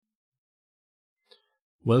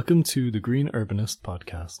Welcome to the Green Urbanist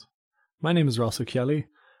podcast. My name is Ross O'Kelly.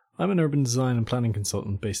 I'm an urban design and planning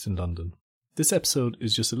consultant based in London. This episode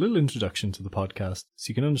is just a little introduction to the podcast so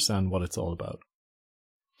you can understand what it's all about.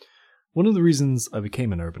 One of the reasons I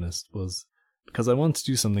became an urbanist was because I wanted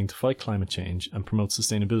to do something to fight climate change and promote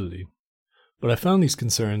sustainability. But I found these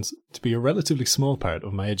concerns to be a relatively small part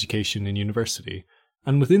of my education in university,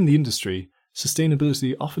 and within the industry,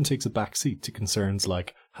 sustainability often takes a back seat to concerns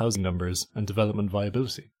like housing numbers and development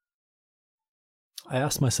viability. I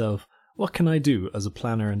asked myself, what can I do as a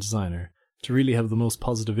planner and designer to really have the most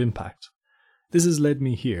positive impact? This has led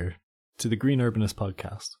me here to the Green Urbanist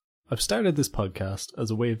podcast. I've started this podcast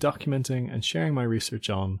as a way of documenting and sharing my research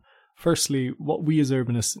on, firstly, what we as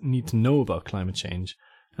urbanists need to know about climate change,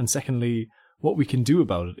 and secondly, what we can do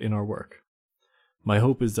about it in our work. My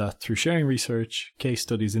hope is that through sharing research, case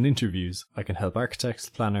studies and interviews, I can help architects,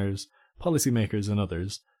 planners, policymakers and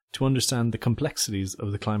others to understand the complexities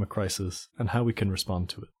of the climate crisis and how we can respond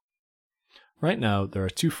to it. Right now, there are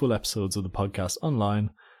 2 full episodes of the podcast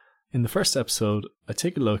online. In the first episode, I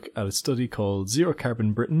take a look at a study called Zero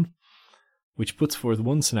Carbon Britain, which puts forth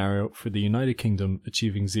one scenario for the United Kingdom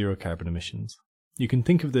achieving zero carbon emissions. You can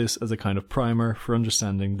think of this as a kind of primer for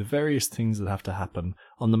understanding the various things that have to happen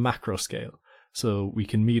on the macro scale, so we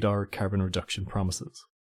can meet our carbon reduction promises.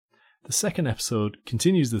 The second episode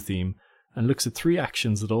continues the theme and looks at 3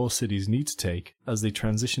 actions that all cities need to take as they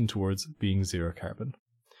transition towards being zero carbon.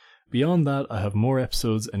 Beyond that, I have more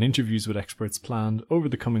episodes and interviews with experts planned over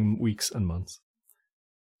the coming weeks and months.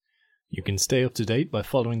 You can stay up to date by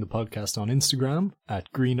following the podcast on Instagram at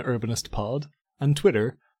Green Urbanist Pod and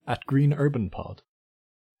Twitter at Green Urban Pod.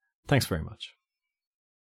 Thanks very much.